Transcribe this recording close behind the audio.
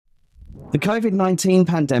The COVID-19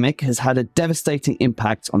 pandemic has had a devastating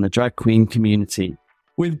impact on the drag queen community.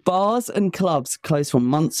 With bars and clubs closed for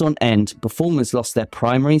months on end, performers lost their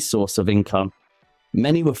primary source of income.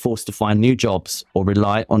 Many were forced to find new jobs or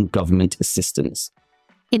rely on government assistance.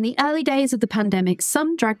 In the early days of the pandemic,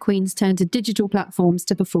 some drag queens turned to digital platforms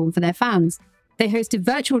to perform for their fans. They hosted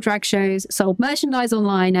virtual drag shows, sold merchandise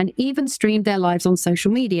online, and even streamed their lives on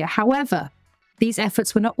social media. However, these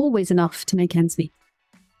efforts were not always enough to make ends meet.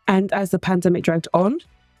 And as the pandemic dragged on,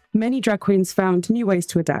 many drag queens found new ways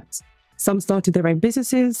to adapt. Some started their own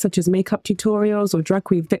businesses, such as makeup tutorials or drag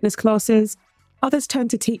queen fitness classes. Others turned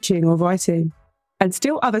to teaching or writing. And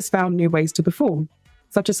still others found new ways to perform,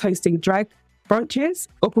 such as hosting drag brunches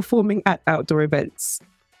or performing at outdoor events.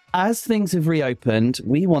 As things have reopened,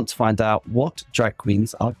 we want to find out what drag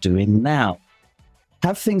queens are doing now.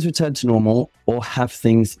 Have things returned to normal or have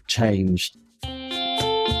things changed?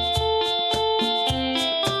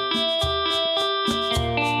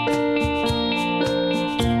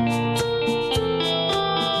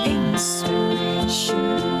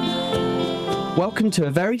 Welcome to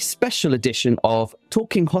a very special edition of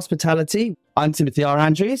Talking Hospitality. I'm Timothy R.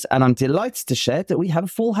 Andrews, and I'm delighted to share that we have a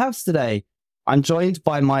full house today. I'm joined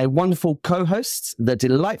by my wonderful co-hosts, the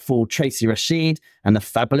delightful Tracey Rashid and the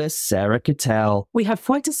fabulous Sarah Kettel. We have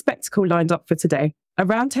quite a spectacle lined up for today. A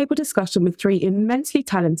roundtable discussion with three immensely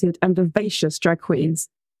talented and vivacious drag queens.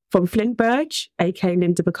 From Flynn Burge, aka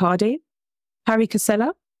Linda Bacardi, Harry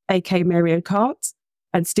Casella, aka Mary O'Cart,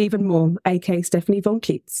 and Stephen Moore, aka Stephanie von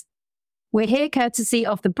Clitz. We're here courtesy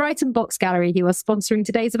of the Brighton Box Gallery, who are sponsoring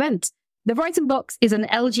today's event. The Brighton Box is an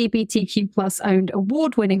LGBTQ+ owned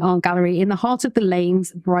award-winning art gallery in the heart of the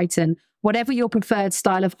Lanes, Brighton. Whatever your preferred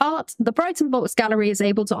style of art, the Brighton Box Gallery is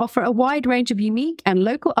able to offer a wide range of unique and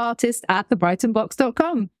local artists at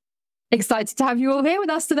thebrightonbox.com. Excited to have you all here with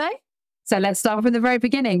us today? So let's start from the very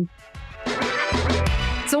beginning.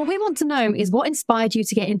 So what we want to know is what inspired you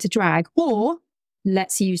to get into drag, or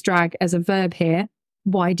let's use drag as a verb here.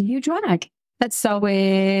 Why do you drag? Let's start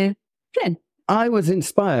with Flynn. I was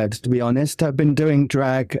inspired, to be honest. I've been doing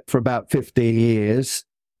drag for about 15 years.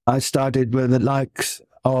 I started with the likes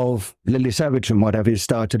of Lily Savage and whatever, who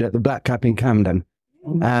started at the Black Cap in Camden.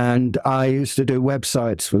 And I used to do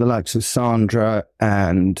websites for the likes of Sandra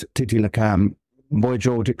and Titi LaCam, Boy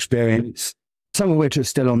George Experience, some of which are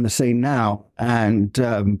still on the scene now and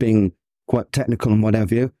being quite technical and what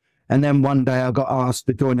have you. And then one day I got asked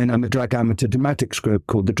to join in a drag amateur dramatics group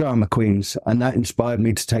called the Drama Queens. And that inspired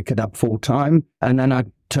me to take it up full time. And then I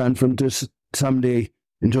turned from just somebody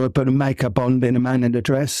enjoyed putting makeup on, being a man in a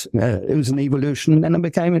dress. It was an evolution. And then I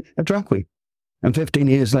became a drag queen. And 15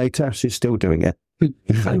 years later, she's still doing it.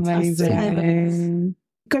 Amazing.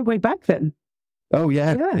 Go way back then. Oh,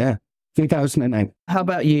 yeah. 2008. How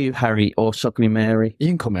about you, Harry, or Shockingly Mary? You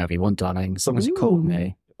can call me whatever you want, darling, as long as you call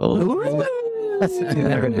me.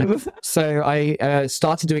 So I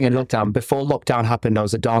started doing it in lockdown. Before lockdown happened, I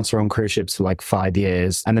was a dancer on cruise ships for like 5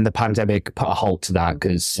 years. And then the pandemic put a halt to that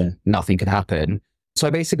because nothing could happen. So I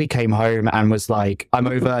basically came home and was like, I'm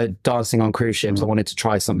over dancing on cruise ships. I wanted to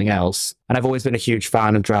try something else. And I've always been a huge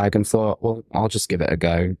fan of drag and thought, well, I'll just give it a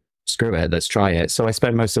go. Screw it, let's try it. So I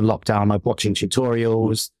spent most of lockdown like watching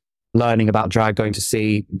tutorials, learning about drag, going to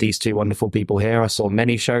see these two wonderful people here. I saw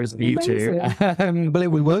many shows of you two. I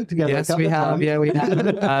believe we worked together. Yes, we have. Yeah, we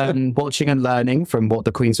have. Watching and learning from what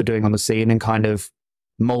the queens were doing on the scene and kind of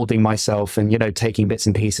molding myself and, taking bits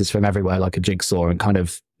and pieces from everywhere like a jigsaw and kind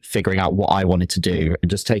of figuring out what I wanted to do and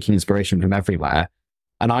just taking inspiration from everywhere.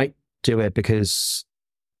 And I do it because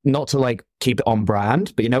not to like keep it on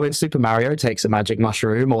brand, but when Super Mario takes a magic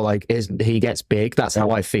mushroom or like he gets big, that's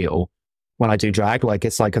how I feel. When I do drag, like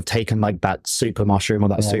it's like I've taken like that super mushroom or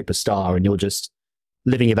that superstar and you're just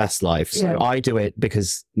living your best life. So I do it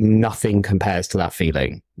because nothing compares to that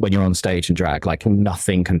feeling when you're on stage and drag, like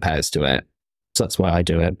nothing compares to it. So that's why I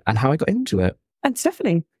do it and how I got into it. And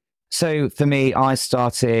Stephanie? So for me, I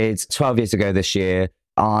started 12 years ago this year.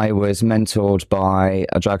 I was mentored by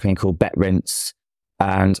a drag queen called Bet Rince.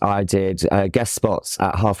 And I did guest spots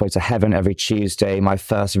at Halfway to Heaven every Tuesday. My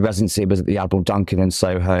first residency was at the Admiral Duncan in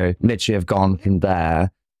Soho. Literally have gone from there.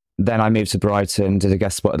 Then I moved to Brighton, did a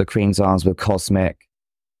guest spot at the Queen's Arms with Cosmic.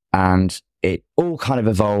 And it all kind of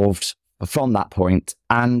evolved from that point.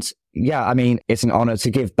 And yeah, I mean, it's an honor to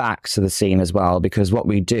give back to the scene as well, because what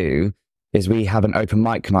we do is we have an open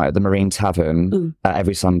mic night at the Marine Tavern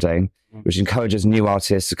every Sunday, which encourages new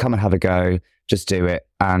artists to come and have a go, just do it.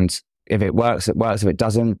 And if it works, it works. If it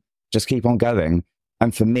doesn't, just keep on going.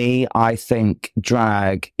 And for me, I think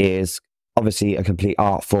drag is obviously a complete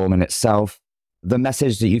art form in itself. the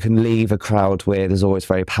message that you can leave a crowd with is always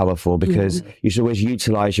very powerful, because you should always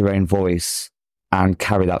utilize your own voice and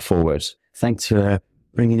carry that forward. Thanks for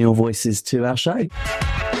bringing your voices to our show.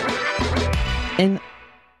 In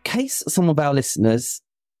case some of our listeners,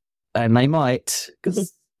 and they might,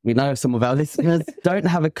 because we know some of our listeners don't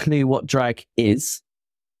have a clue what drag is,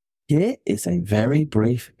 here is a very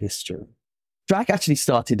brief history. Drag actually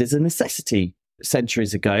started as a necessity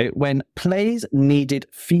centuries ago when plays needed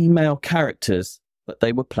female characters, but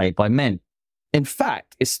they were played by men. In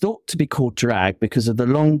fact, it's thought to be called drag because of the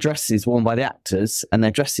long dresses worn by the actors and their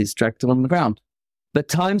dresses dragged along the ground. But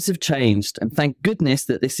times have changed, and thank goodness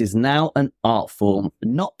that this is now an art form,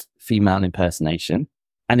 not female impersonation.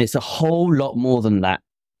 And it's a whole lot more than that.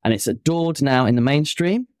 And it's adored now in the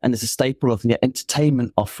mainstream, and it's a staple of the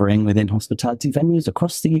entertainment offering within hospitality venues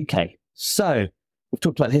across the UK. So, we've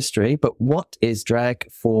talked about history, but what is drag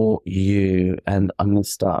for you? And I'm going to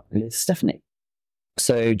start with Stephanie.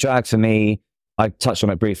 So drag for me, I touched on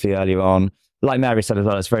it briefly earlier on. Like Mary said as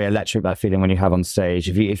well, it's very electric, that feeling when you have on stage.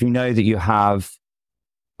 If you know that you have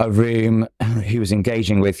a room who is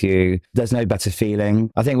engaging with you, there's no better feeling.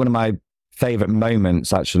 I think one of my favorite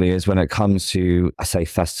moments actually is when it comes to, I say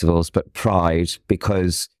festivals, but Pride,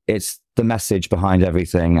 because it's the message behind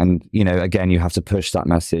everything. And, you know, again, you have to push that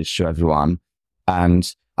message to everyone.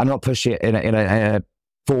 And I'm not pushing it in a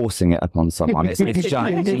forcing it upon someone. It's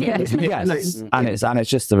just, yes. And it's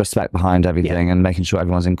just the respect behind everything and making sure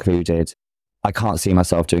everyone's included. I can't see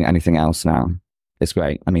myself doing anything else now. It's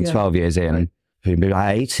great. I mean, 12 years in, who'd be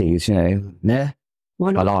like 80s, you know, yeah.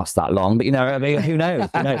 Why not? I last that long, but you know, I mean, who knows?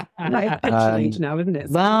 You know, age now, isn't it?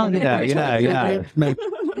 Well, you know.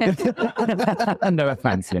 No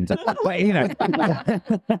offense, Linda. But, you know.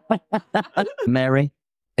 Mary?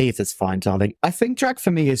 Either's fine, darling. I think drag for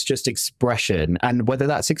me is just expression, and whether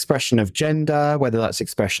that's expression of gender, whether that's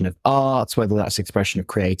expression of art, whether that's expression of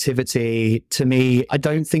creativity, to me, I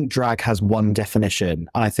don't think drag has one definition.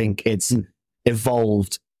 I think it's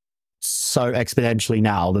evolved so exponentially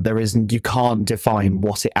now that you can't define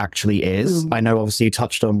what it actually is. I know obviously you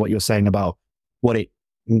touched on what you're saying about what it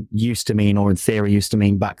used to mean, or in theory used to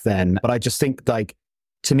mean back then, but I just think, like,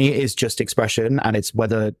 to me, it is just expression, and it's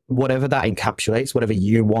whatever that encapsulates, whatever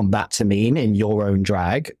you want that to mean in your own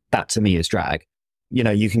drag, that to me is drag. You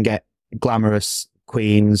know, you can get glamorous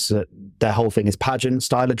queens, their whole thing is pageant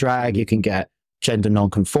style of drag. You can get gender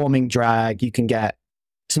non-conforming drag. You can get,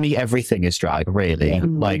 to me, everything is drag, really. Yeah.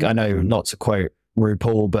 Like, I know not to quote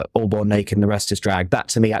RuPaul, but All Born Naked and the Rest is Drag. That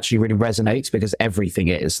to me actually really resonates, because everything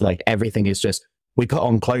is just, we put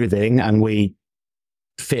on clothing and we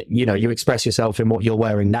fit, you know, you express yourself in what you're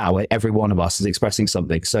wearing now. Every one of us is expressing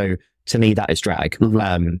something. So to me, that is drag.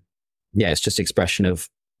 It's just expression of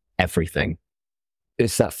everything.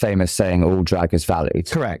 It's that famous saying, all drag is valid.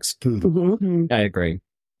 Correct. I agree.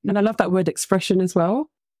 And I love that word expression as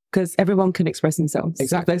well, because everyone can express themselves.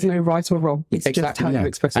 Exactly. There's no right or wrong. It's just how you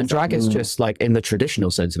express yourself. And drag is just, like, in the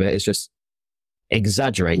traditional sense of it, it's just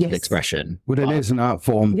exaggerated expression. Well, it is an art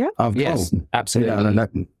form. Yeah. Yes, absolutely.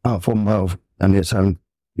 An art form of, and its own,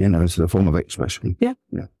 you know, it's a form of expression. Yeah.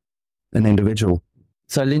 An individual.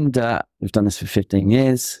 So Linda, we've done this for 15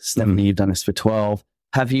 years. Stephanie, you've done this for 12.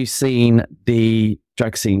 Have you seen the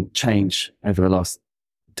drag scene change over the last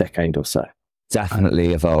decade or so?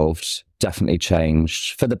 Definitely evolved, definitely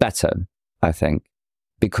changed for the better, I think,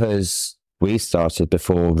 because we started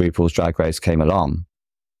before RuPaul's Drag Race came along.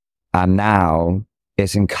 And now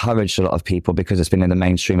it's encouraged a lot of people, because it's been in the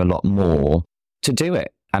mainstream a lot more, to do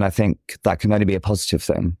it. And I think that can only be a positive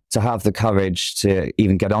thing, to have the courage to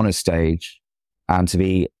even get on a stage and to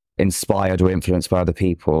be inspired or influenced by other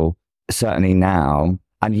people, certainly now.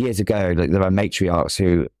 And years ago, like, there are matriarchs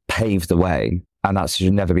who paved the way, and that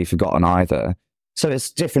should never be forgotten either. So it's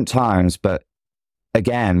different times, but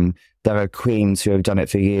again, there are queens who have done it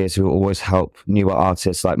for years who always help newer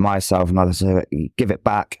artists like myself and others to give it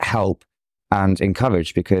back, help and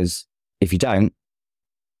encourage, because if you don't,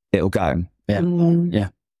 it'll go. Yeah.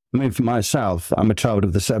 I mean, for myself, I'm a child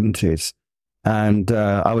of the 70s, and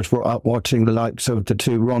I was brought up watching the likes of the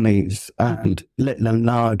two Ronnies and Little and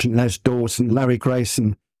Large and Les Dawson, Larry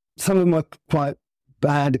Grayson. Some of them were quite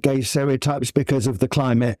bad gay stereotypes because of the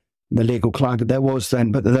climate, the legal climate there was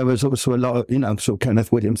then, but there was also a lot of, you know, sort of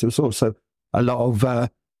Kenneth Williams. There was also a lot of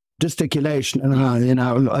gesticulation and, you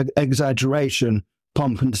know, exaggeration,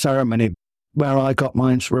 pomp and ceremony. Where I got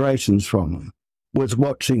my inspirations from was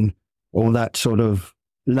watching all that sort of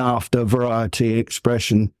laughter, variety,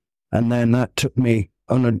 expression. And then that took me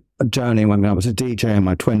on a journey when I was a DJ in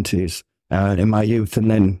my 20s, in my youth.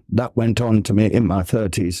 And then that went on to me in my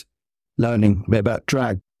 30s, learning a bit about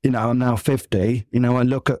drag. You know, I'm now 50. You know, I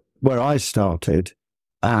look at where I started,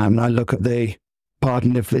 and I look at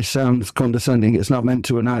pardon if this sounds condescending, it's not meant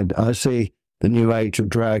to, and I see the new age of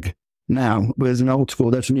drag now. There's an old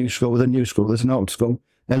school, there's a new school, there's a new school, there's an old school.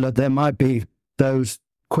 And there might be those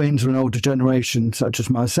queens of an older generation, such as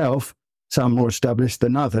myself, some more established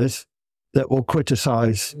than others, that will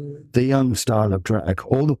criticise the young style of drag,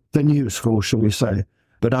 or the new school, shall we say.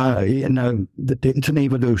 But it's an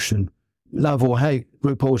evolution. Love or hate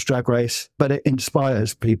RuPaul's Drag Race, but it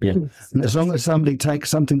inspires people. Yeah. And as long as somebody takes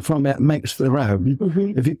something from it and makes their own,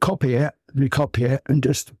 if you copy it and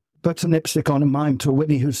just put some lipstick on and mime to a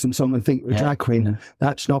Whitney Houston song and think you're a drag queen,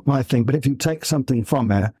 that's not my thing. But if you take something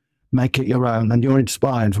from it, make it your own, and you're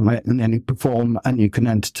inspired from it, and then you perform and you can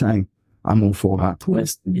entertain, I'm all for that.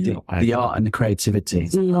 The art and the creativity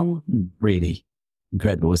is really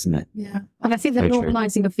incredible, isn't it? Yeah. And I think the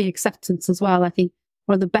normalising of the acceptance as well. I think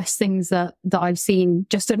one of the best things that I've seen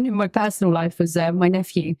just in my personal life was my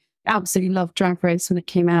nephew absolutely loved Drag Race when it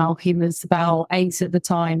came out. He was about 8 at the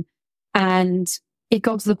time. And it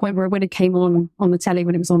got to the point where when it came on the telly,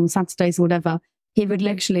 when it was on Saturdays or whatever, he would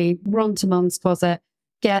literally run to mum's closet,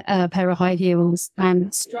 get a pair of high heels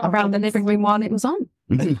and around the living room while it was on.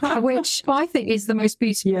 Which I think is the most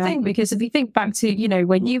beautiful thing, because if you think back to,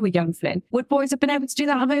 when you were young, Flynn, would boys have been able to do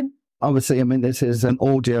that at home? Obviously, this is an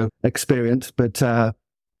audio experience, but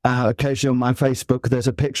occasionally on my Facebook, there's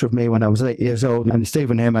a picture of me when I was 8 years old, and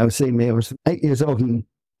Stephen here may have seen me. I was 8 years old, and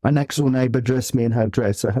my next door neighbour dressed me in her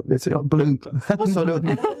dress. I have this blue sort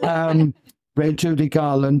of red Judy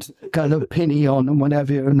Garland kind of pinny on and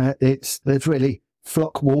whatever, and there's really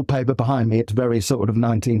flock wallpaper behind me. It's very sort of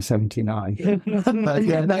 1979. But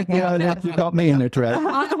you got me in a dress.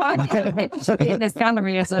 In this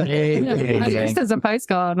gallery, just as a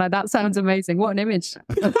postcard, that sounds amazing. What an image.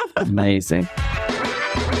 Amazing.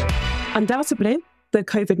 Undoubtedly, the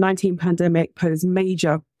COVID-19 pandemic posed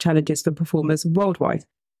major challenges for performers worldwide.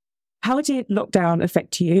 How did lockdown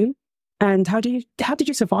affect you, and how did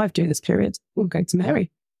you survive during this period? We'll go to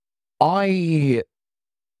Mary. I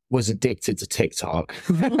was addicted to TikTok.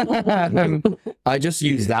 I just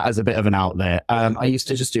used that as a bit of an outlet. I used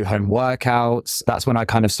to just do home workouts. That's when I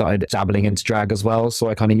kind of started dabbling into drag as well. So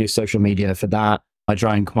I kind of used social media for that. I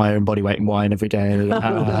drank my own body weight in wine every day.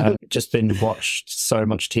 Just been watched so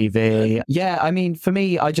much TV. Yeah, for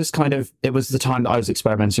me, I just it was the time that I was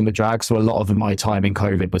experimenting with drag. So a lot of my time in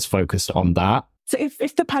COVID was focused on that. So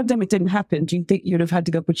if the pandemic didn't happen, do you think you'd have had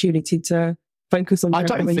the opportunity to focus on? I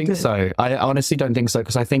don't think so. I honestly don't think so,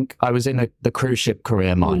 because I think I was in the cruise ship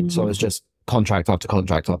career mind. So I was just contract after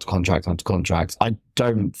contract after contract after contract. I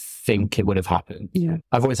don't think it would have happened. Yeah.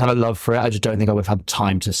 I've always had a love for it. I just don't think I would have had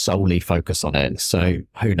time to solely focus on it. So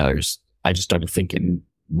who knows? I just don't think it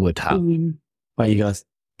would have. What are you guys,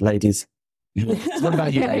 ladies? What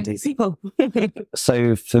about you, ladies? People.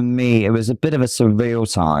 So for me, it was a bit of a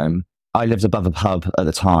surreal time. I lived above a pub at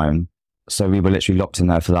the time, so we were literally locked in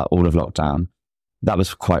there for all of lockdown. That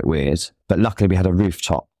was quite weird, but luckily we had a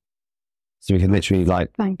rooftop, so we could literally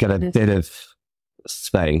get a bit of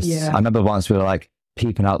space. Yeah. I remember once we were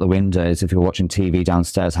peeping out the windows if we were watching TV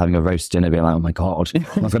downstairs, having a roast dinner, being like, "Oh my god,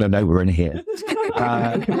 I'm going to know we're in here."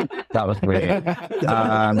 That was weird,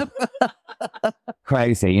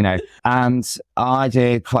 crazy, And I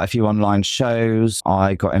did quite a few online shows.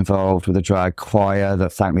 I got involved with a drag choir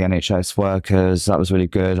that thanked the NHS workers. That was really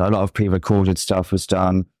good. A lot of pre-recorded stuff was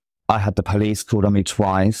done. I had the police called on me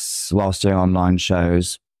twice whilst doing online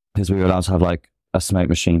shows, because we were allowed to have a smoke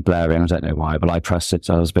machine blaring. I don't know why, but I pressed it,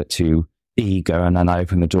 so I was a bit too eager, and then I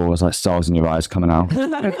opened the door, it was like stars in your eyes coming out.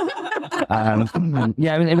 It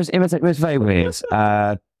was very weird,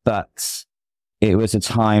 but it was a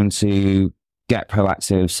time to get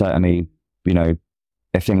proactive. Certainly,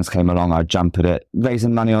 if things came along, I'd jump at it.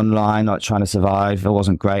 Raising money online, trying to survive, it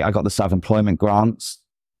wasn't great. I got the self-employment grants,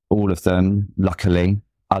 all of them, luckily.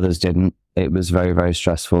 Others didn't. It was very, very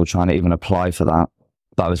stressful trying to even apply for that.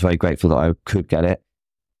 But I was very grateful that I could get it.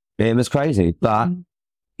 It was crazy, but,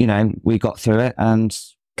 we got through it and...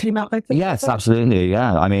 Came out like that? Yes, absolutely,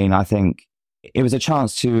 yeah. I think it was a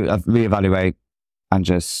chance to reevaluate, and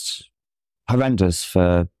just horrendous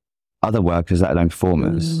for other workers, let alone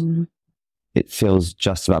performers. It feels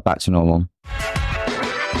just about back to normal.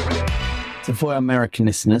 So for our American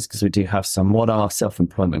listeners, because we do have some, what are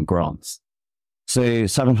self-employment grants? So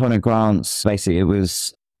self-employment grants, basically it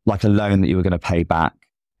was like a loan that you were going to pay back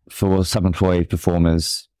for self-employed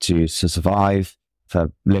performers to survive,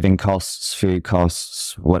 for living costs, food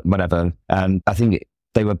costs, whatever. And I think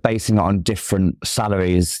they were basing it on different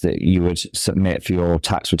salaries that you would submit for your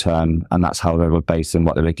tax return, and that's how they were based on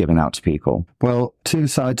what they were giving out to people. Well, two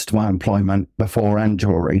sides to my employment, before and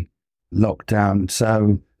during lockdown.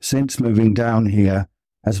 So since moving down here,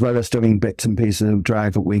 as well as doing bits and pieces of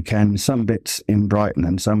drag at weekends, some bits in Brighton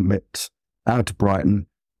and some bits out of Brighton,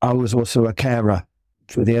 I was also a carer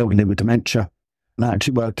for the elderly with dementia. And I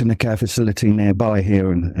actually worked in a care facility nearby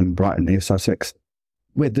here in Brighton, near Sussex.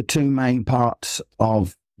 With the two main parts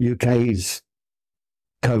of UK's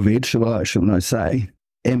COVID, shall I say,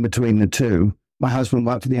 in between the two, my husband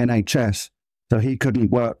worked for the NHS, so he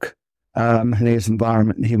couldn't work in his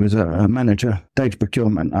environment. He was a manager, data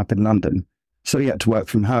procurement up in London, so he had to work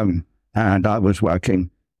from home, and I was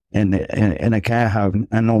working in a care home,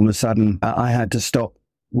 and all of a sudden I had to stop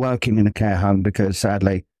working in a care home because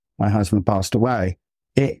sadly my husband passed away.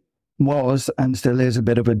 It was and still is a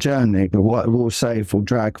bit of a journey, but what I will say for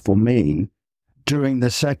drag for me, during the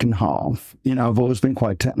second half, I've always been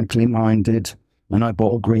quite technically minded, and I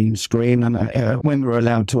bought a green screen, and when we were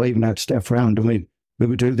allowed to even have Steph around, and we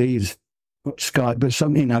would do these Skype, but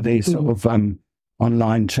some, these sort of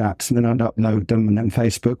online chats, and then I'd upload them, and then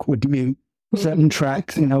Facebook would mute certain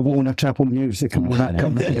tracks, Warner Chapel music and all that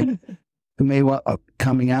kind of thing. For me, what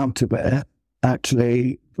coming out of it,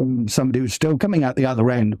 actually, from somebody who's still coming out the other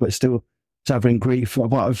end, but still suffering grief,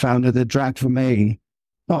 what I've found is the drag for me,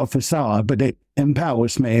 not a facade, but it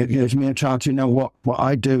empowers me. It gives me a chance to know what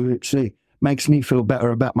I do. It makes me feel better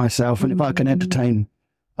about myself. And if I can entertain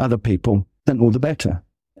other people, then all the better.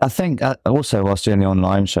 I think also whilst doing the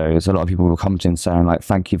online shows, a lot of people were commenting saying like,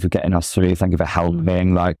 thank you for getting us through. Thank you for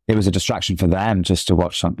helping. Like it was a distraction for them just to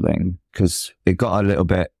watch something because it got a little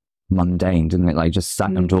bit mundane, didn't it? Like just sat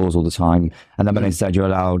indoors all the time. And then when they said you're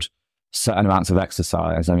allowed certain amounts of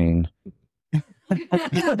exercise, I mean,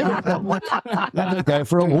 go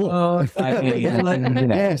for a walk.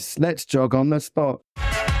 Yes, let's jog on the spot.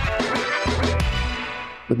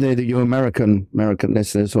 But you American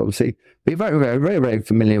listeners obviously be very, very, very, very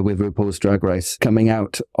familiar with RuPaul's Drag Race coming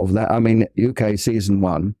out of that. I mean, UK season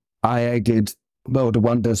 1, I did World of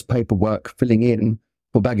Wonders paperwork filling in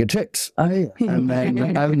for Bag of Chicks. And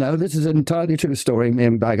then, oh no, this is an entirely true story. Me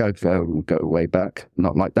and Bag go way back.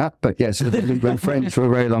 Not like that, but yes, we've been friends for a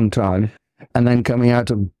very long time. And then coming out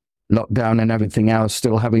of lockdown and everything else,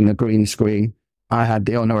 still having the green screen, I had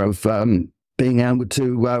the honour of being able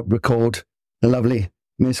to record the lovely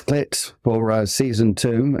Miss Clitz for season 2,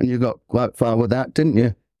 and you got quite far with that, didn't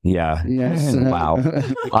you? Yeah. Yes. Wow.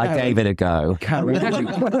 I gave it a go.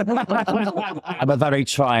 I'm a very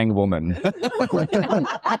trying woman.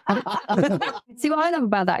 See, what I love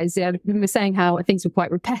about that is we were saying how things were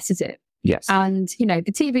quite repetitive. Yes. And, the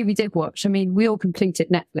TV we did watch, I mean, we all completed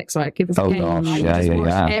Netflix, right? Give us a game. Gosh.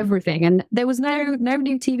 Yeah. Everything. And there was no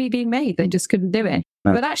new TV being made. They just couldn't do it.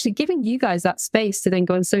 No. But actually giving you guys that space to then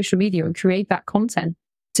go on social media and create that content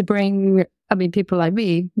to bring, people like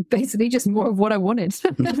me, basically just more of what I wanted.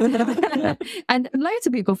 And loads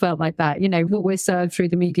of people felt like that. What we're served through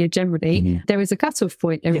the media generally, there is a cutoff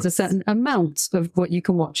point. There is a certain amount of what you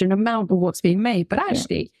can watch, an amount of what's being made. But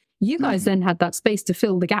actually, you guys then had that space to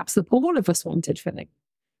fill the gaps that all of us wanted filling,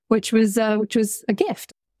 which was a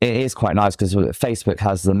gift. It is quite nice because Facebook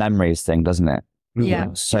has the memories thing, doesn't it?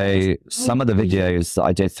 Yeah. So some of the videos that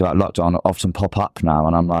I did throughout lockdown often pop up now,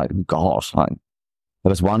 and I'm like, gosh, there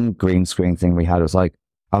was one green screen thing we had. It was like,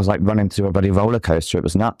 I was like running through a bloody roller coaster. It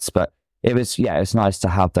was nuts, but it was, it's nice to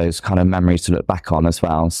have those kind of memories to look back on as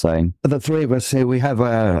well. So the three of us here, we have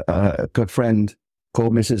a good friend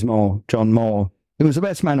called Mrs. Moore, John Moore, who was the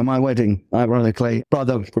best man at my wedding, ironically,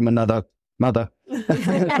 brother from another mother.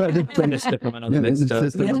 Minister from another minister.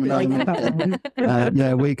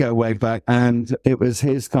 We go way back, and it was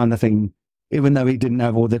his kind of thing, even though he didn't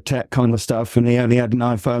have all the tech kind of stuff, and he only had an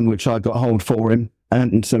iPhone, which I got hold for him,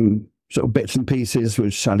 and some sort of bits and pieces,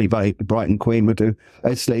 which Sally Bate, the Brighton Queen, would do.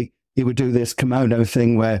 Basically, he would do this kimono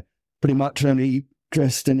thing where pretty much only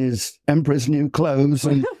dressed in his Emperor's new clothes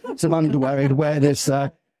and some underwear, he'd wear this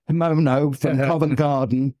kimono from Covent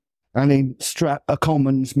Garden, and he'd strap a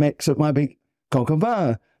Commons mix of maybe coq au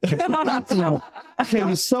vin,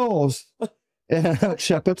 king's sauce,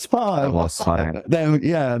 shepherd's pie.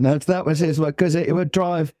 That was his work, because it would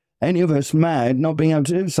drive any of us mad not being able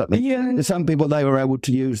to do something. Yeah. Some people, they were able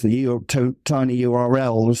to use the tiny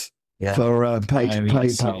URLs for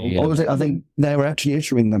PayPal. Or was it, I think they were actually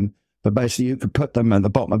issuing them, but basically you could put them at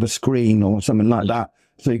the bottom of a screen or something like that,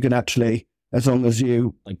 so you could actually, as long as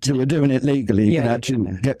you were doing it legally, you could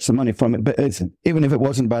actually get some money from it. But even if it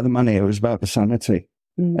wasn't about the money, it was about the sanity.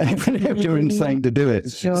 Even if you're insane to do it.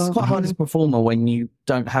 It's quite hard as a performer when you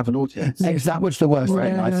don't have an audience. That was the worst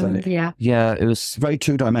thing, I think. Yeah, it was very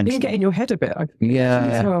two-dimensional. You get in your head a bit.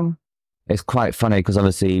 It's quite funny because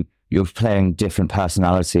obviously you're playing different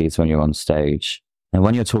personalities when you're on stage. And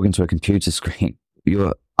when you're talking to a computer screen,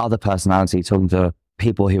 your other personality talking to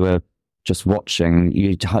people who are just watching.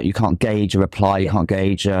 You can't gauge a reply, you can't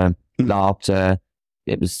gauge laughter.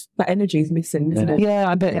 It was that energy is missing, isn't it?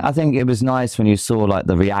 Yeah, I think it was nice when you saw like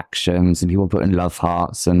the reactions and people putting love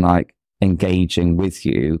hearts and like engaging with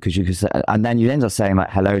you, because you could say, and then you end up saying like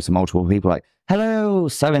hello to multiple people, like hello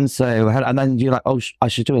so and so, and then you're like, oh, I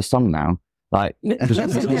should do a song now, like because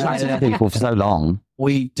I've been chatting to people for so long.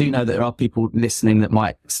 We do know that there are people listening that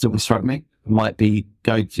might still be struggling, might be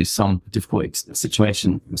going through some difficult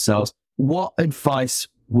situation themselves. What advice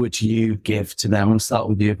would you give to them? I'll start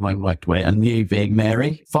with you, my right way, and you being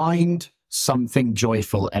Mary. Find something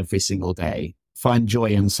joyful every single day. Find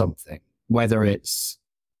joy in something, whether it's,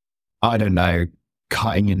 I don't know,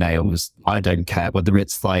 cutting your nails. I don't care. Whether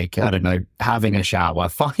it's like, I don't know, having a shower.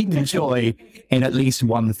 Find joy in at least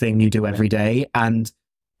one thing you do every day. And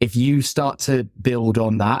if you start to build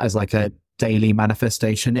on that as like a daily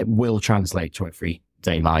manifestation, it will translate to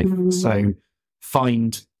everyday life. So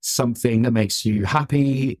find something that makes you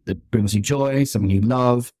happy, that brings you joy, something you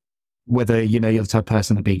love. Whether, you know, you're the type of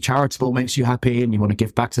person that being charitable makes you happy and you want to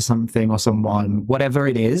give back to something or someone, whatever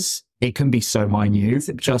it is, it can be so minute.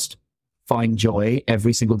 Just find joy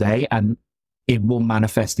every single day and it will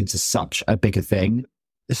manifest into such a bigger thing.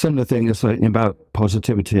 Some of the things about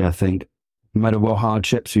positivity, I think, no matter what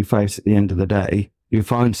hardships you face at the end of the day, you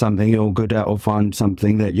find something you're good at or find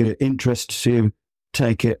something that interests you,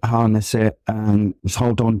 take it, harness it, and just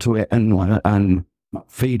hold on to it and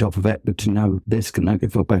feed off of it, but to know this can make me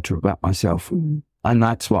feel better about myself. And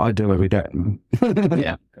that's what I do every day.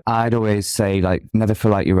 Yeah. I'd always say, like, never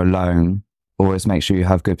feel like you're alone. Always make sure you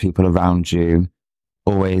have good people around you.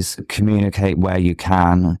 Always communicate where you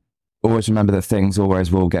can. Always remember that things always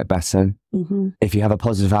will get better. If you have a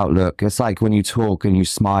positive outlook, it's like when you talk and you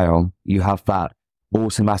smile, you have that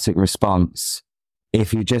automatic response.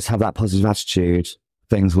 If you just have that positive attitude,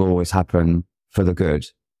 things will always happen for the good.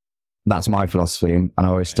 That's my philosophy, and I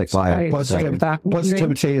always stick by it.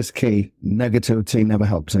 Positivity is key. Negativity never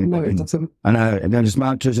helps anybody. No, it doesn't. I know, and as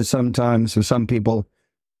much as sometimes for some people,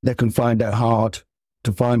 they can find it hard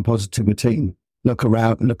to find positivity. Look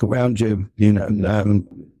around you,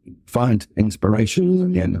 find inspiration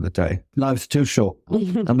at the end of the day. Life's too short.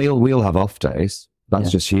 And we all have off days. That's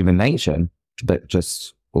just human nature. But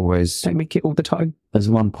just always don't make it all the time. As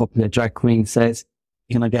one popular drag queen says,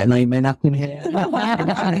 can I get an amen up in here?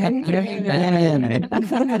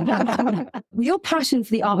 Your passion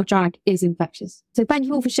for the art of drag is infectious. So thank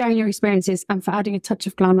you all for sharing your experiences and for adding a touch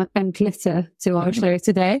of glamour and glitter to our show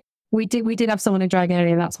today. We did have someone in drag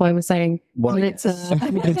earlier, that's why we're saying glitter.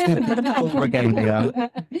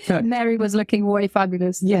 Mary was looking way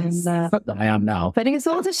fabulous. Yes, I am now. Putting us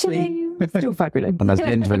all to shame. Still fabulous. And there's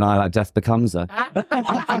Linda and I, like death becomes her. Yeah,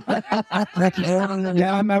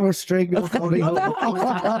 I'm Meryl Streep.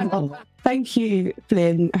 Thank you,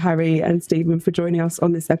 Flynn, Harry and Stephen for joining us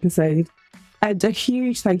on this episode. And a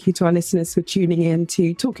huge thank you to our listeners for tuning in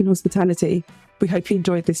to Talking Hospitality. We hope you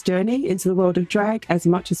enjoyed this journey into the world of drag as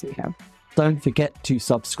much as we have. Don't forget to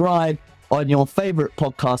subscribe on your favourite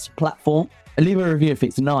podcast platform and leave a review if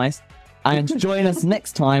it's nice. And join us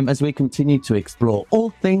next time as we continue to explore all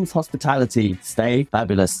things hospitality. Stay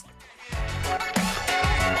fabulous.